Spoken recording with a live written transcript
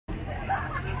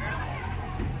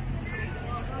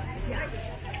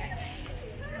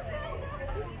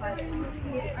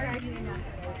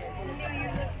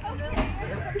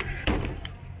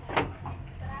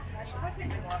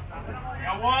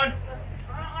Got one.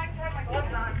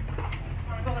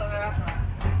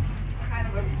 Kind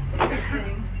of a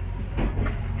thing.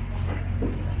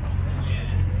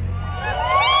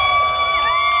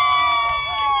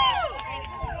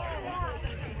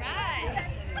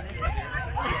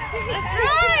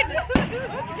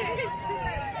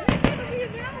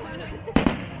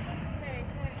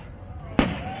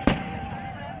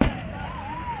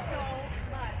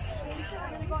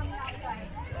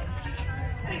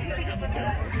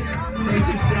 Pace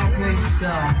yourself, pace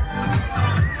yourself.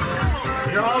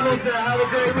 You're almost there. Have a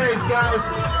great race, guys.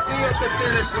 See you at the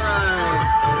finish line.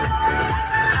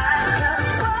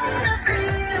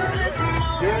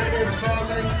 Jordan is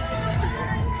coming.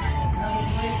 Have a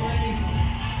great race.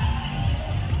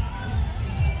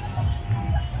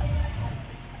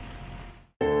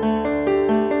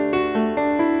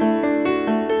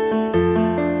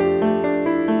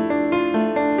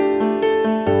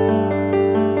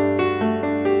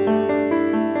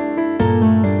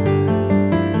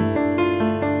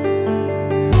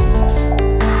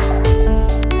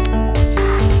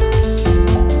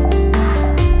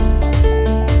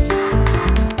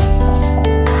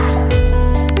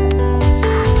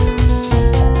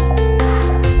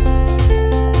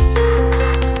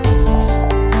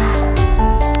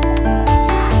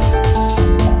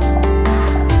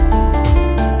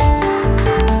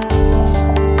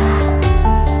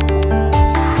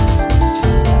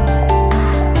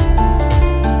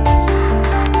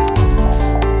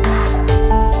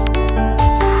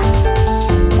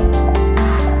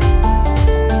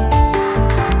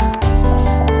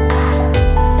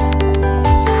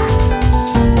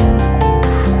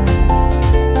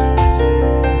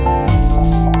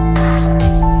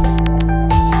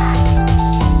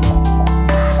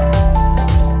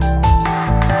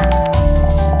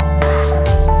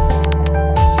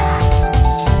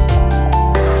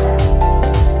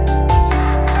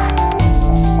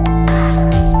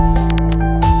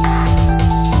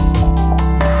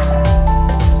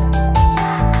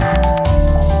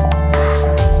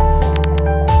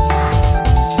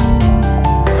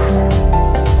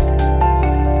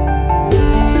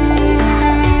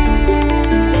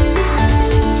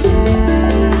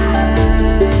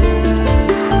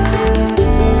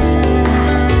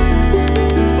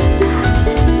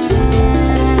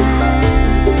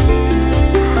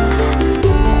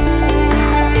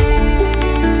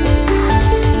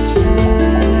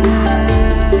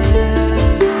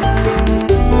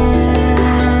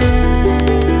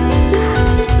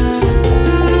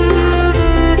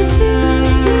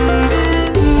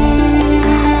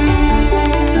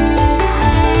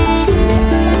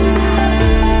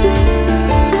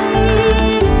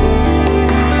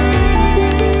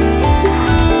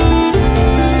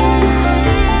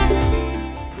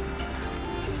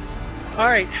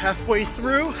 Halfway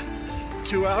through,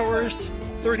 2 hours,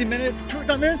 30 minutes,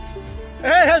 29 minutes.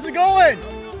 Hey, how's it going?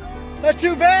 Not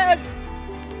too bad.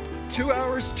 2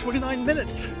 hours, 29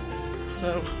 minutes.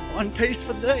 So on pace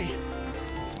for the day.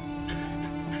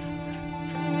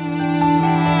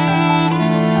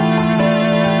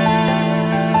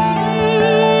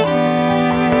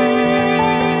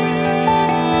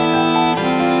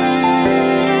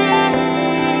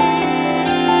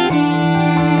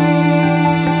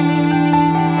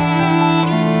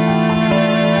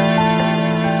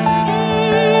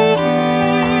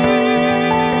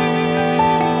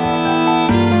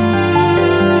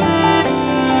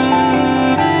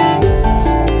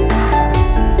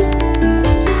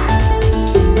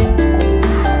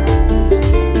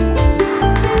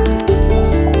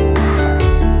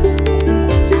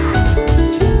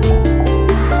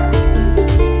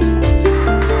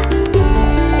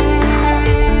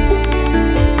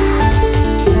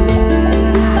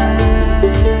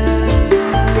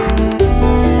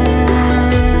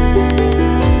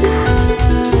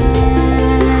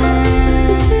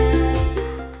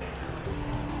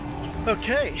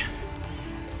 Okay,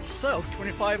 so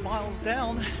 25 miles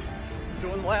down,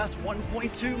 doing the last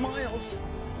 1.2 miles.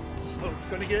 So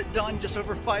gonna get it done just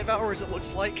over 5 hours it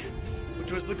looks like,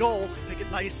 which was the goal. Take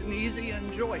it nice and easy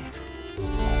and enjoy.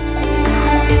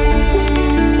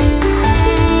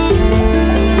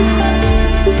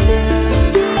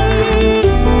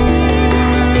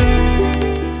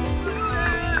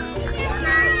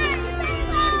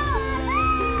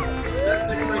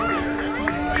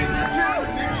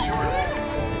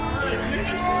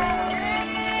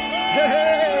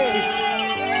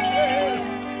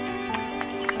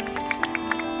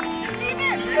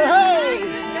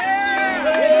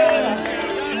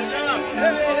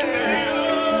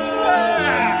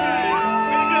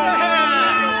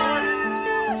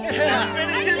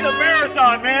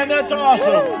 man. That's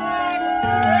awesome.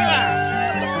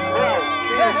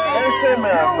 Mesa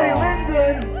Marathon.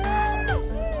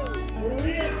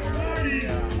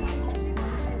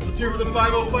 Let's hear for the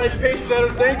 505 Pace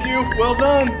Setter. Thank you. Well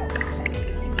done.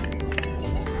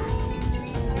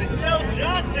 Michelle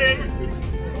Johnson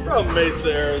from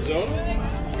Mesa, Arizona.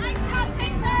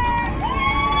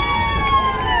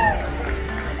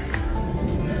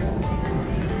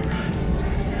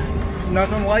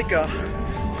 Nothing like a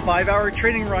 5-hour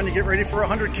training run to get ready for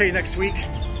 100K next week.